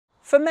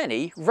For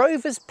many,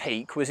 Rover's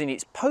peak was in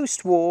its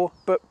post-war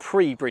but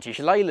pre-British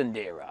Leyland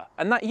era,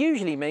 and that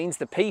usually means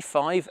the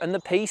P5 and the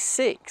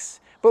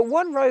P6. But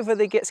one Rover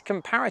that gets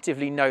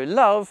comparatively no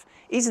love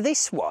is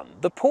this one,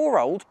 the poor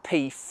old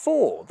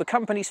P4, the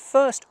company's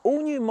first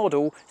all-new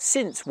model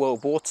since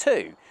World War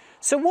II.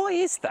 So why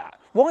is that?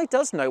 Why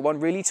does no one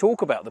really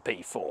talk about the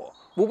P4?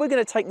 Well, we're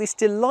going to take this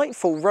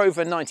delightful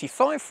Rover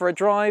 95 for a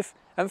drive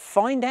and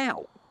find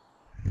out.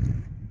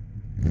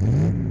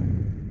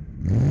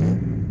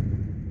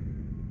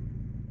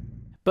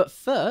 But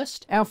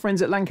first, our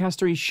friends at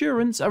Lancaster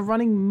Insurance are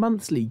running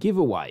monthly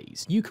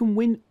giveaways. You can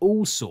win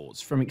all sorts,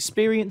 from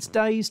experience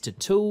days to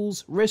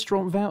tools,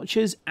 restaurant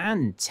vouchers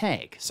and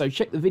tech. So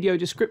check the video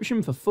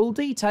description for full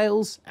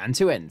details and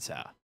to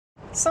enter.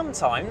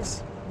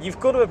 Sometimes you've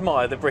got to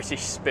admire the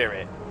British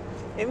spirit.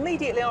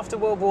 Immediately after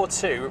World War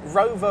II,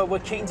 Rover were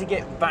keen to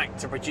get back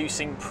to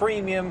producing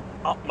premium,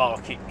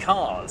 upmarket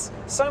cars.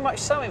 So much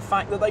so, in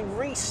fact, that they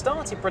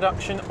restarted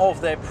production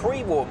of their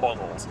pre-war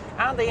models,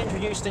 and they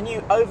introduced a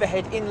new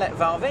overhead inlet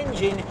valve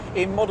engine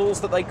in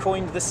models that they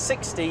coined the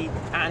 60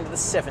 and the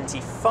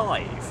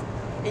 75.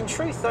 In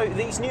truth though,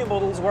 these new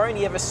models were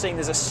only ever seen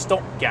as a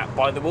stopgap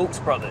by the Wilks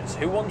brothers,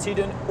 who wanted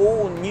an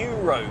all-new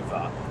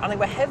Rover, and they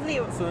were heavily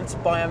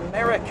influenced by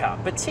America,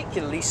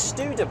 particularly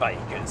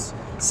Studebakers.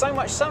 So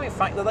much so, in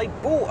fact, that they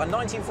bought a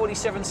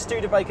 1947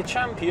 Studebaker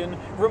Champion,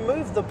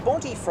 removed the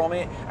body from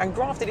it and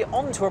grafted it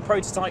onto a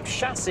prototype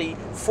chassis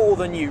for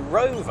the new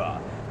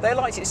Rover. They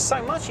liked it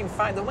so much, in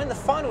fact, that when the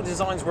final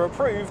designs were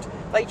approved,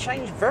 they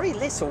changed very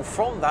little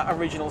from that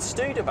original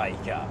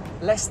Studebaker.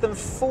 Less than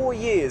 4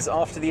 years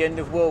after the end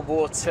of World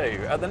War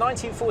II, at the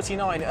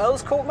 1949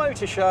 Earls Court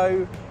Motor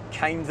Show,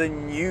 came the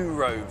new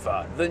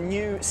Rover, the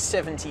new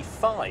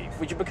 75,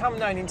 which had become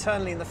known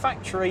internally in the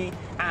factory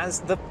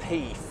as the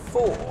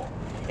P4.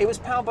 It was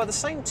powered by the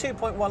same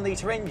 2.1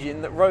 litre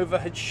engine that Rover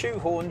had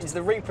shoehorned into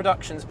the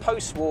reproductions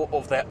post-war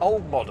of their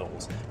old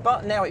models,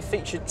 but now it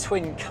featured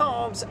twin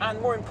carbs,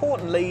 and more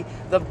importantly,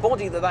 the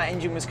body that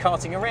engine was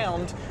carting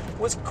around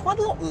was quite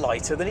a lot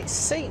lighter than it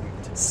seemed.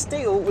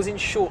 Steel was in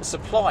short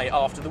supply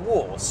after the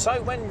war,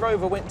 so when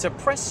Rover went to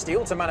press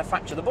steel to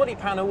manufacture the body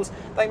panels,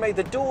 they made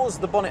the doors,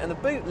 the bonnet and the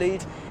boot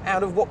lid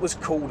out of what was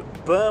called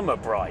Burma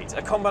Bright,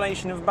 a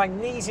combination of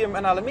magnesium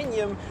and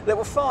aluminium that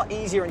were far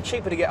easier and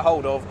cheaper to get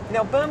hold of.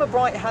 Now, Burma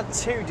Bright had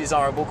two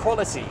desirable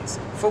qualities.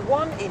 For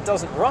one, it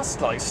doesn't rust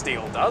like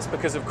steel does,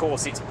 because of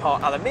course it's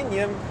part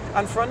aluminium,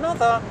 and for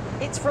another,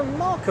 it's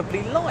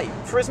remarkably light.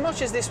 For as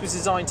much as this was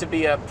designed to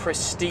be a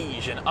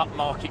prestige and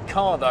upmarket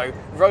car though,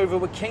 Rover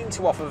were keen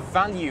to offer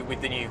value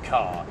with the new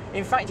car.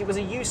 In fact, it was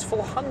a useful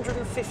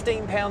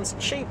 £115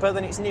 cheaper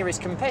than its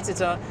nearest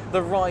competitor,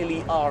 the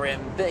Riley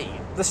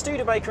RMB. The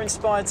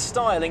Studebaker-inspired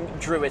styling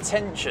drew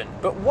attention,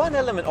 but one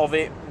element of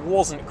it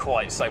wasn't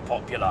quite so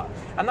popular,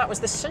 and that was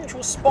the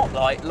central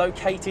spotlight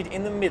located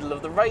in the middle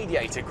of the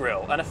radiator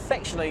grille, and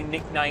affectionately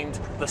nicknamed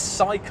the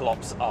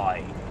Cyclops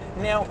Eye.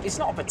 Now, it's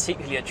not a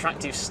particularly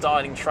attractive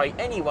styling trait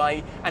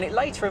anyway, and it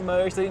later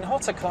emerged that in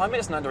hotter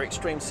climates and under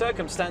extreme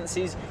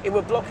circumstances, it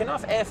would block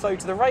enough airflow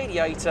to the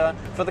radiator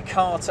for the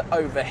car to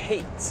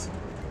overheat.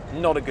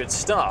 Not a good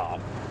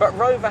start. But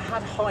Rover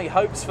had high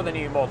hopes for the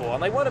new model,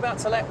 and they weren't about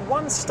to let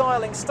one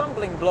styling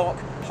stumbling block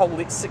hold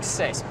its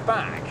success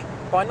back.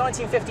 By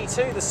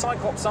 1952, the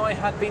Cyclops Eye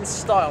had been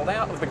styled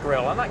out of the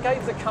grille, and that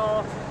gave the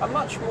car a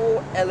much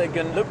more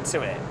elegant look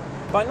to it.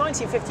 By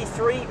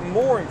 1953,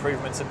 more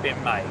improvements had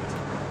been made.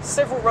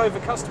 Several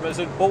Rover customers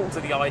had balked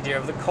at the idea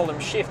of the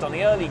column shift on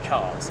the early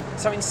cars,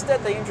 so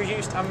instead they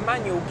introduced a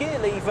manual gear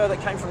lever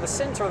that came from the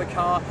centre of the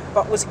car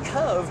but was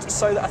curved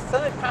so that a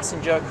third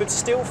passenger could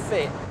still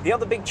fit. The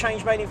other big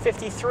change made in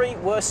 '53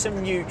 were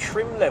some new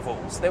trim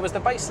levels. There was the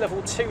base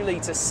level 2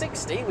 litre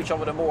 60, which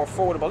offered a more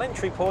affordable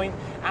entry point,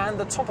 and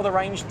the top of the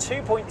range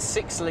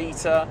 2.6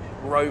 litre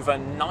Rover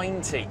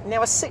 90.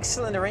 Now, a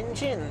 6-cylinder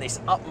engine in this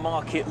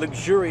upmarket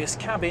luxurious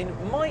cabin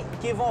might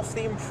give off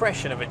the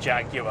impression of a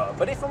Jaguar,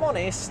 but if I'm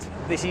honest,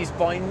 this is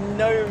by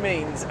no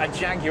means a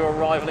Jaguar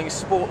rivaling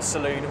sports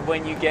saloon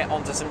when you get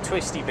onto some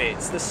twisty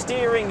bits. The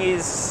steering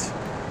is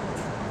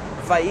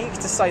vague,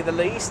 to say the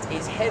least.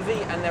 It's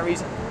heavy and there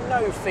is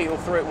no feel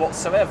through it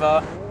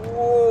whatsoever.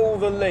 Whoa,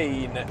 the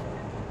lean.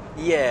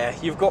 Yeah,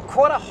 you've got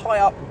quite a high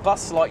up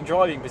bus-like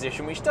driving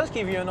position, which does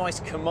give you a nice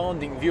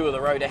commanding view of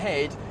the road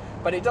ahead,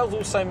 but it does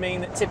also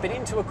mean that tipping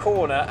into a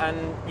corner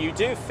and you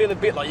do feel a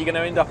bit like you're going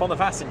to end up on the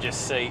passenger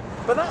seat.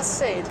 But that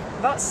said,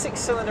 that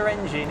 6-cylinder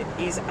engine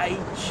is a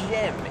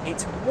gem.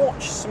 It's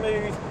watch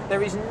smooth,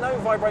 there is no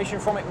vibration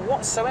from it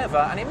whatsoever,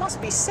 and it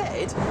must be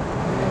said,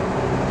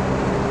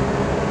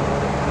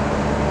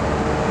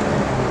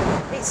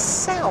 it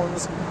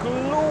sounds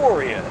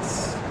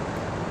glorious.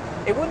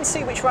 It wouldn't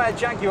see which way a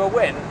Jaguar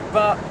went,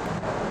 but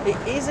it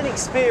is an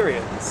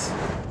experience.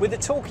 With the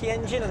torquey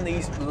engine and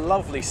these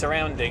lovely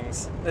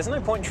surroundings, there's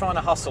no point trying to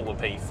hustle the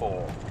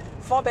P4.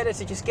 Far better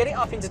to just get it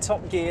up into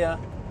top gear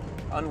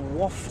and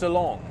waft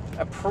along.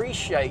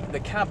 Appreciate the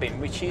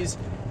cabin, which is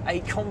a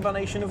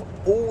combination of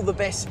all the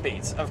best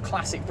bits of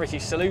classic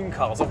British saloon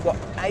cars. I've got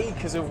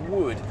acres of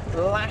wood,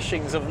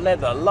 lashings of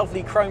leather,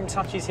 lovely chrome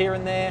touches here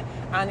and there,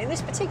 and in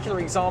this particular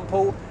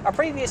example, a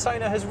previous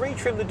owner has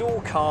retrimmed the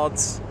door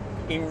cards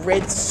in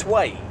red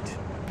suede.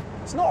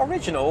 It's not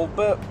original,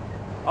 but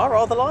I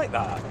rather like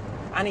that.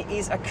 And it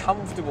is a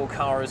comfortable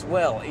car as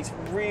well. It's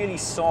really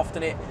soft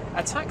and it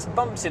attacks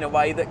bumps in a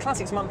way that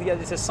Classics Monthly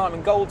editor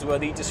Simon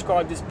Goldsworthy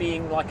described as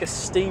being like a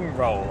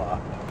steamroller.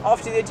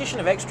 After the addition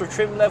of extra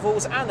trim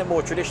levels and a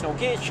more traditional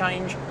gear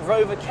change,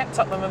 Rover kept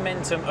up the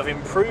momentum of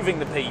improving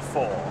the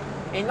P4.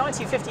 In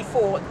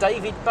 1954,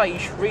 David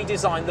Bache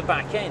redesigned the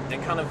back end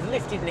and kind of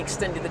lifted and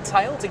extended the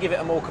tail to give it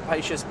a more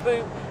capacious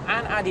boot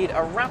and added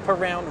a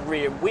wraparound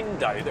rear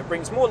window that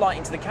brings more light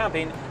into the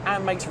cabin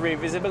and makes rear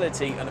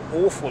visibility an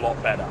awful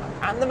lot better.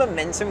 And the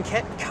momentum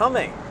kept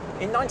coming.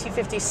 In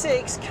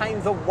 1956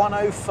 came the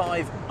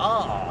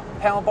 105R.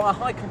 Powered by a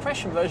high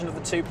compression version of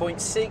the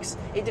 2.6,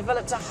 it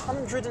developed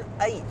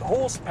 108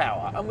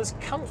 horsepower and was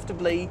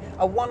comfortably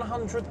a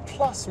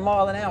 100+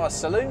 mile-an-hour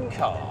saloon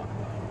car.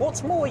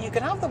 What's more, you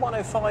can have the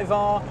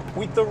 105R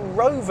with the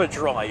Rover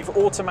drive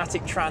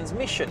automatic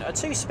transmission, a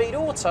 2-speed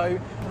auto.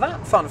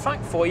 That, fun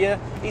fact for you,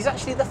 is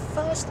actually the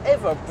first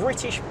ever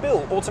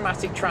British-built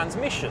automatic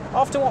transmission.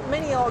 After what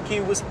many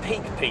argue was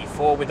peak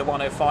P4 with the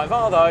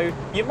 105R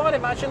though, you might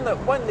imagine that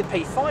when the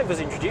P5 was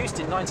introduced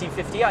in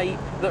 1958,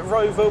 that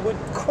Rover would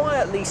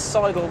quietly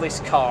sidle this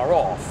car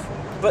off.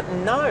 But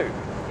no.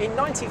 In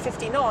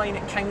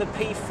 1959 came the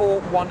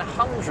P4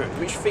 100,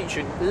 which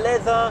featured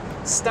leather,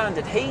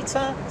 standard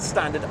heater,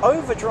 standard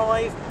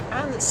overdrive,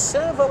 and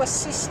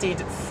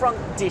servo-assisted front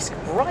disc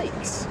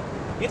brakes.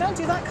 You don't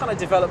do that kind of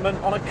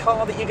development on a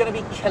car that you're going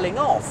to be killing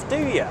off, do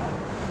you?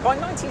 By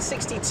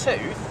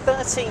 1962,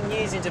 13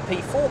 years into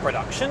P4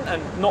 production,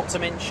 and not to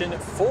mention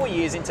 4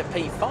 years into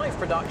P5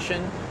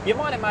 production, you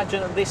might imagine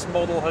that this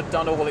model had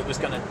done all it was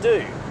going to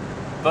do.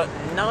 But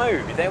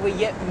no, there were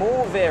yet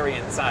more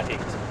variants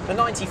added. The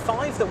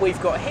 95 that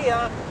we've got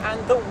here,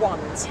 and the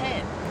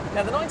 110.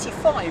 Now the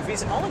 95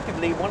 is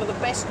arguably one of the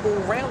best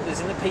all-rounders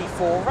in the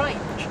P4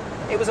 range.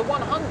 It was a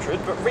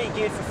 100 but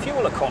re-geared for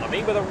fuel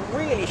economy with a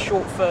really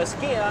short first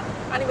gear,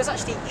 and it was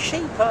actually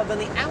cheaper than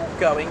the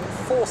outgoing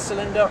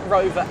 4-cylinder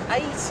Rover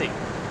 80.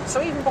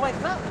 So even by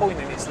that point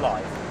in its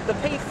life, the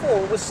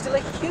P4 was still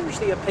a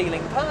hugely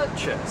appealing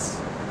purchase.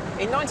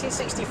 In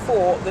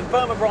 1964, the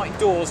Burma Bright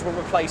doors were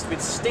replaced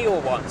with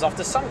steel ones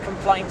after some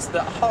complaints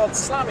that hard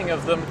slamming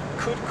of them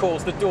could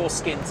cause the door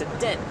skin to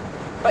dent.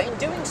 But in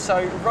doing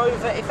so,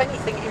 Rover, if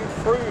anything,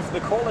 improved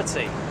the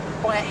quality.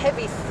 By a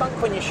heavy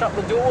thunk when you shut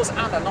the doors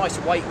and a nice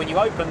weight when you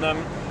open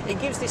them, it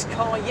gives this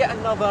car yet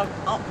another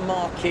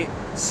upmarket,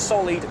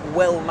 solid,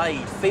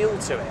 well-made feel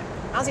to it.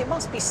 As it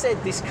must be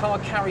said, this car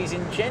carries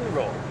in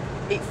general.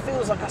 It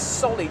feels like a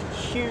solid,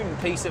 hewn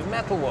piece of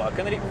metalwork,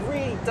 and that it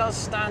really does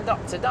stand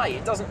up today.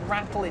 It doesn't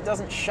rattle, it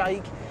doesn't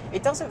shake,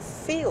 it doesn't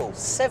feel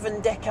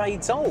 7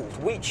 decades old,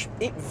 which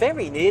it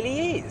very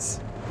nearly is.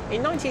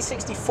 In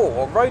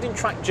 1964, road and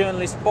track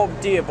journalist Bob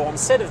Dearborn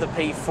said of the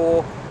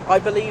P4, "I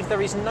believe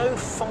there is no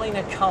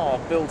finer car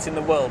built in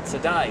the world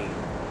today."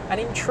 And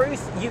in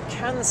truth, you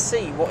can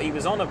see what he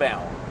was on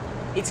about.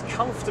 It's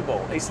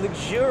comfortable, it's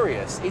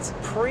luxurious, it's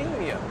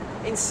premium.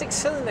 In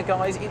 6-cylinder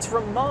guys, it's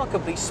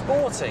remarkably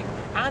sporting,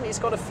 and it's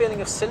got a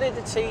feeling of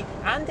solidity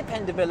and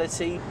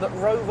dependability that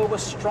Rover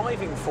was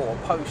striving for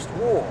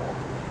post-war.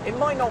 It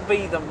might not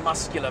be the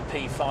muscular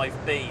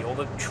P5B or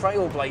the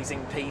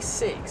trailblazing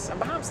P6, and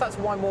perhaps that's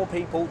why more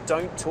people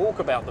don't talk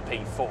about the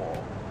P4.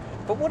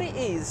 But what it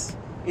is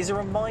a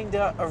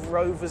reminder of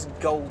Rover's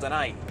golden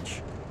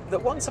age.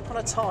 That once upon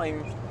a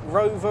time,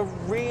 Rover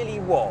really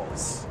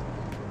was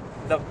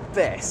the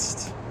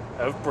best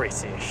of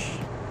British.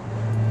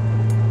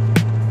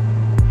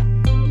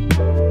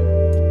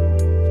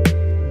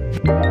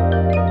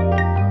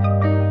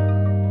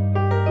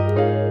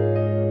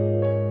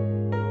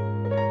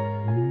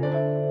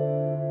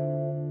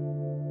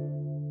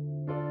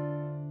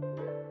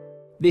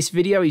 This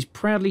video is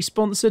proudly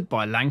sponsored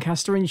by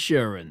Lancaster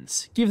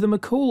Insurance. Give them a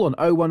call on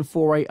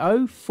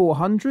 01480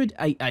 400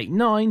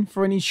 889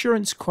 for an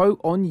insurance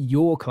quote on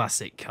your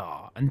classic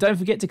car. And don't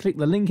forget to click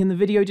the link in the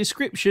video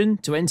description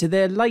to enter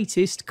their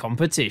latest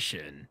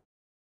competition.